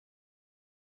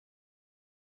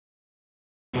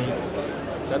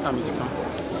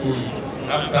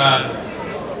After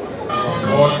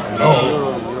what? No.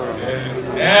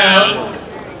 L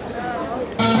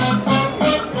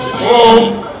O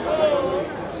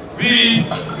V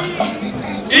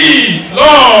E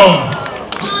love.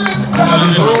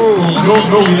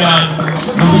 No, we are.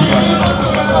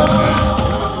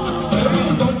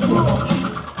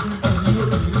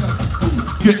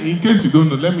 In case you don't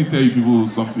know, let me tell you people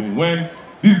something. When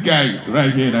this guy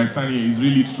right here that's standing here is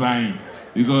really trying,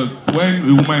 because when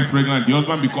a woman is pregnant, the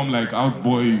husband become like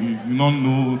houseboy. You don't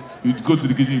know. You go to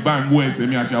the kitchen, bang, where's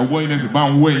me? I shall work in this,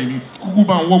 bang, where me? Kuku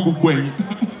bang, walk, where.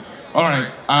 All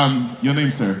right. Your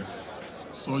name, sir?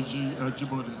 Soji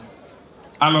Ajibode.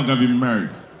 How long have you been married?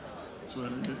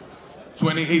 28.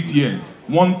 28 years.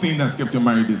 One thing that's kept you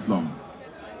married this long?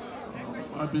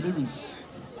 I believe it's,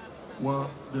 well,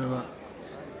 there are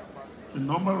a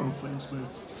number of things,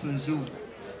 but since you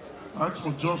asked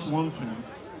for just one thing,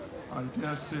 I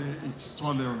dare say it's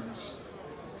tolerance.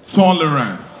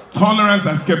 Tolerance. Tolerance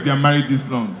has kept you married this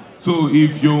long. So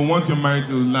if you want your marriage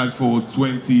to last for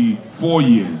 24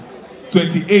 years,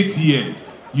 28 years,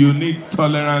 you need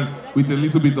tolerance with a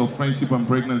little bit of friendship and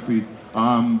pregnancy.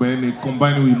 When they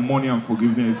combine it with money and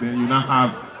forgiveness, then you now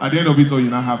have, at the end of it all, you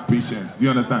now have patience. Do you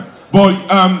understand? But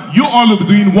you all will be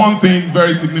doing one thing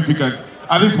very significant.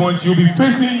 At this point, you'll be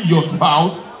facing your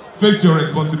spouse, face your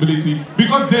responsibility,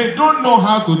 because they don't know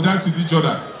how to dance with each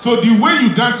other. So the way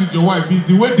you dance with your wife is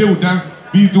the way they will dance,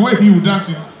 is the way he will dance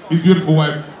with his beautiful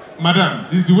wife. Madam,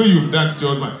 this is the way you dance with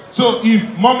your husband. So if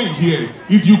mommy here,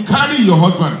 if you carry your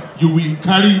husband, you will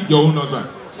carry your own husband.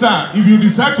 Sir, if you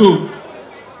decide to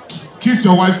kiss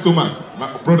your wife's stomach,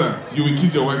 my brother, you will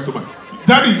kiss your wife's stomach.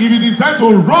 Daddy, if you decide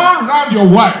to run around your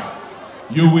wife,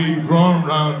 you will run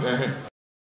around her head.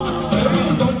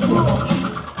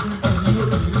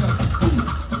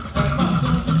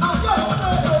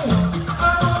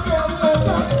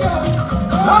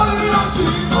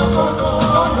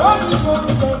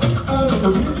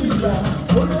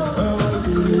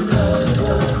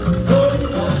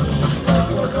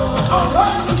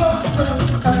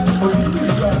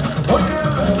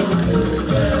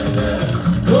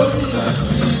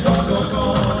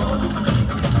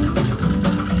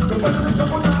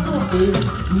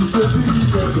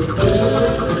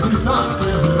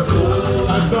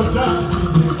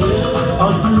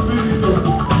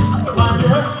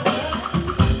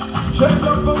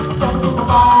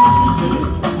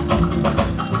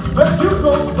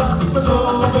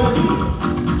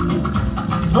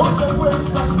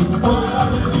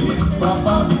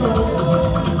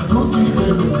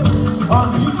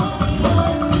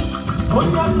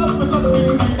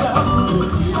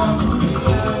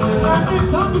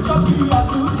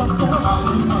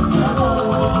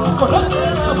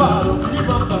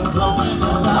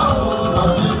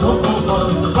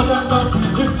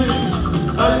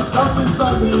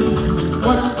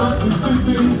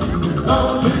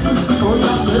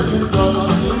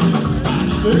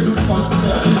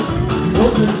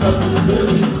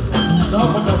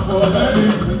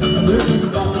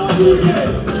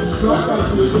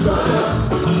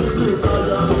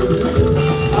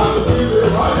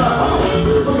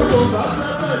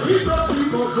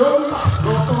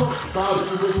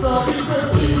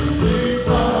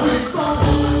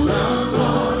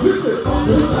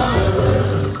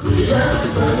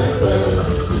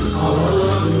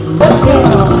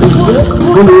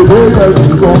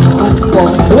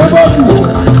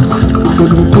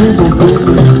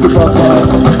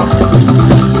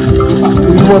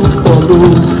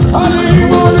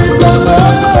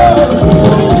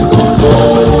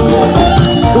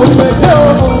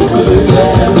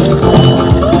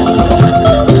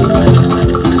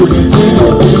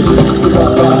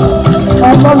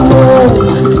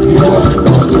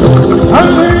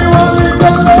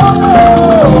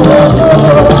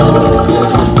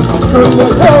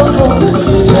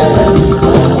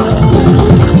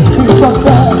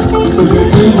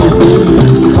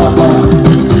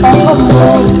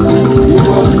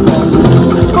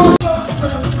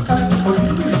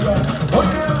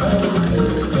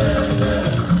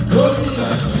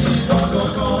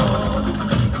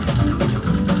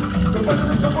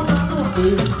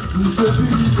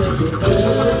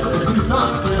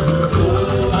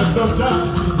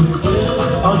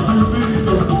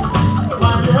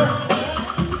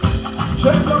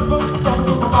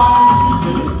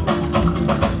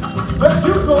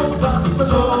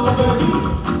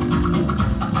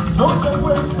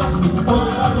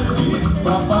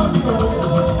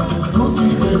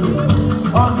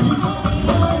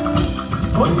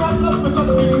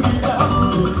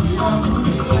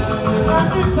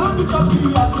 Every time because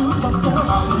we are lose myself,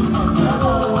 I lose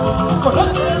myself.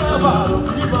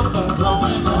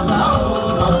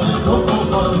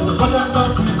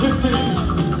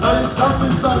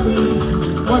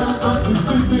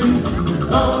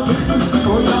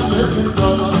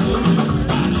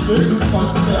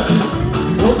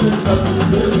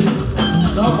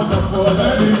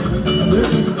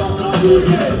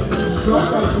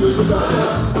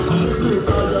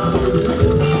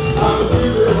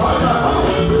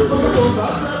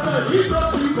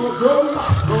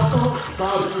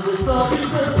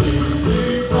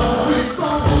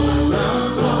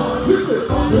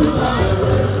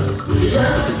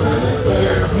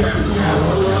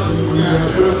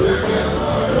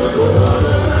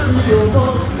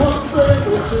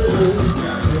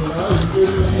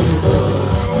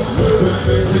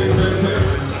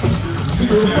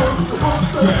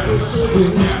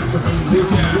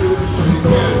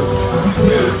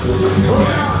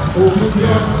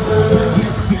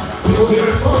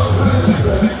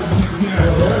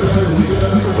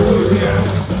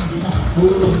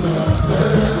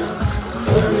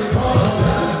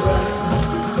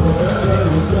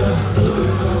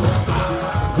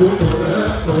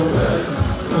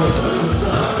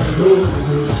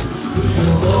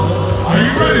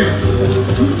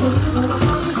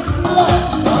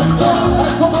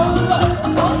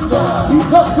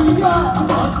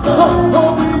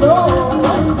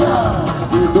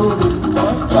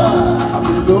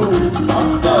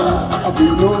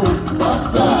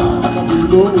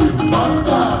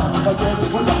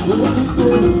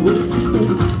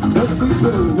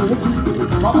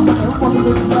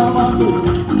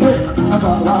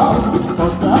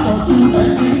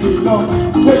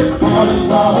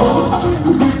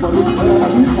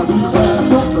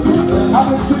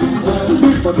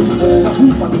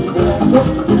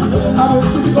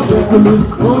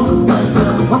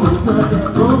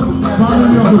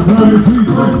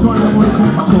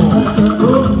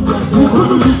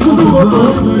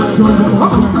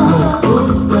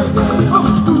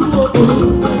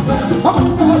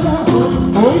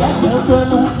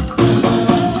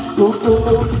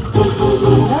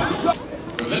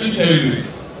 Let me tell you this,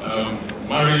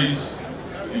 marriage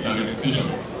is an institution,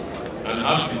 and I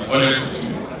have to be honest with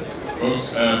you,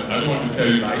 because I don't want to tell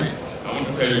you lies, I want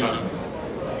to tell you how it is.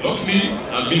 Luckily,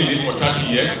 I've been in it for 30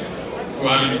 years, so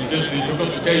I'm in the position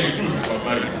to tell you the truth about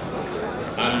marriage.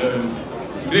 And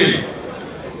today,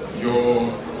 your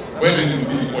wedding will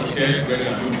be the 40th wedding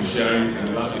I'm going to be sharing in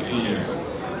the last 18 years.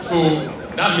 So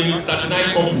that means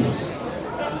 39 couples,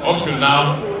 up till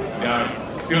now, they are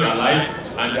still alive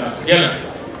and they are together.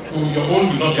 So your own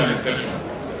will not be an exception.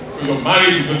 So your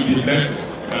marriage is going to be a blessing,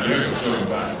 you can rest assured of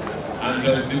that. And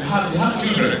they have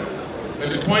children. But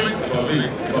the point about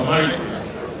this, about marriage is,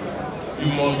 you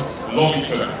must love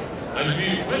each other. And you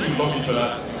see, when you love each other,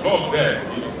 love there,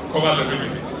 it covers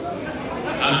everything.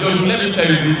 And let me tell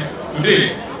you this, today,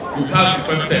 you have the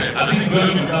first step. I think you're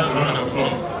going to have a round of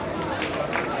applause.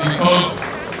 Because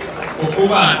for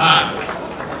over an hour,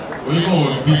 Oyinkansola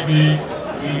was busy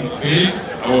in his face.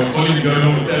 I was calling the girl,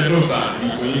 he said, no sir,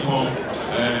 it's Oyinkansola.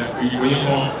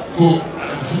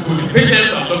 So the patience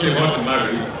I'm talking about in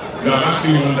marriage, you have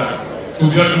actually won that. So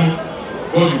God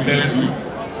will bless you.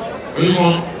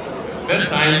 Oyinkansola, next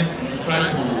time, you should try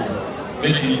to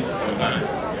make this on time.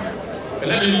 And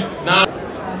let me now.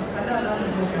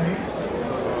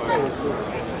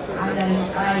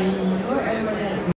 I know